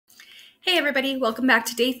Hey everybody, welcome back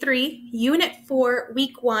to day 3, unit 4,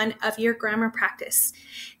 week 1 of your grammar practice.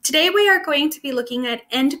 Today we are going to be looking at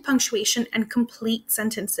end punctuation and complete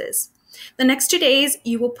sentences. The next 2 days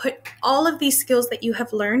you will put all of these skills that you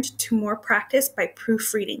have learned to more practice by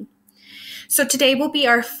proofreading. So today will be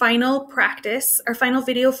our final practice, our final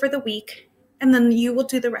video for the week, and then you will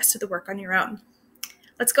do the rest of the work on your own.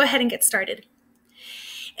 Let's go ahead and get started.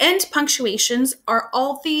 End punctuations are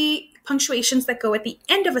all the punctuations that go at the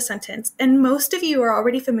end of a sentence, and most of you are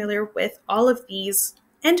already familiar with all of these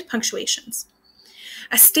end punctuations.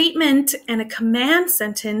 A statement and a command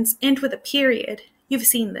sentence end with a period. You've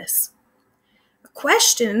seen this. A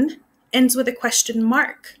question ends with a question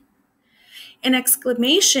mark. An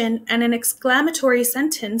exclamation and an exclamatory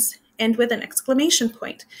sentence end with an exclamation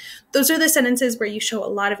point. Those are the sentences where you show a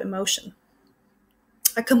lot of emotion.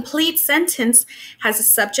 A complete sentence has a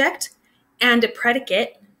subject and a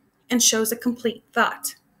predicate and shows a complete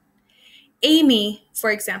thought. Amy, for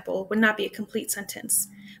example, would not be a complete sentence,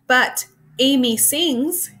 but Amy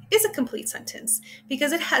sings is a complete sentence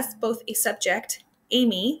because it has both a subject,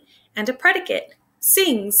 Amy, and a predicate,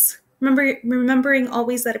 sings. Remembering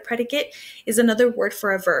always that a predicate is another word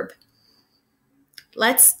for a verb.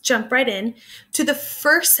 Let's jump right in to the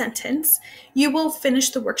first sentence. You will finish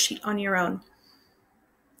the worksheet on your own.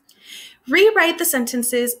 Rewrite the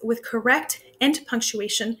sentences with correct end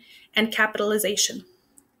punctuation and capitalization.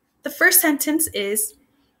 The first sentence is,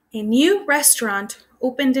 a new restaurant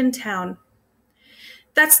opened in town.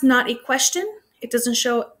 That's not a question. It doesn't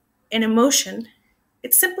show an emotion.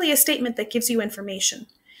 It's simply a statement that gives you information.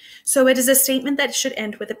 So it is a statement that should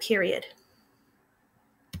end with a period.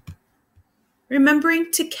 Remembering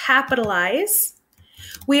to capitalize,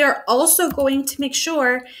 we are also going to make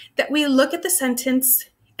sure that we look at the sentence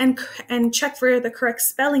and check for the correct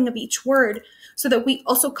spelling of each word so that we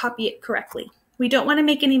also copy it correctly. We don't want to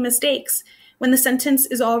make any mistakes when the sentence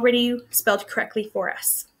is already spelled correctly for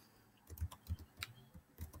us.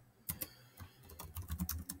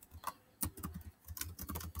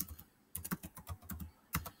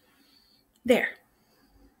 There.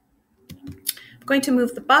 I'm going to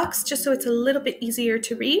move the box just so it's a little bit easier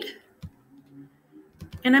to read.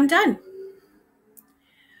 And I'm done.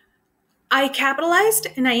 I capitalized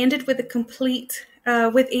and I ended with a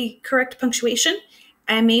correct punctuation.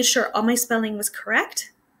 I made sure all my spelling was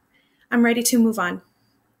correct. I'm ready to move on.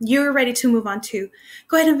 You're ready to move on too.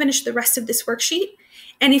 Go ahead and finish the rest of this worksheet.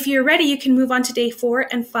 And if you're ready, you can move on to day 4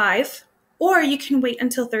 and 5, or you can wait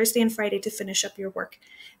until Thursday and Friday to finish up your work.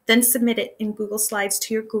 Then submit it in Google Slides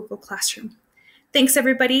to your Google Classroom. Thanks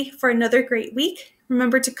everybody for another great week.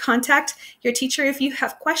 Remember to contact your teacher if you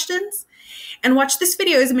have questions, and watch this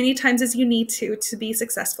video as many times as you need to be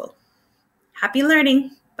successful. Happy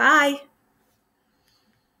learning. Bye.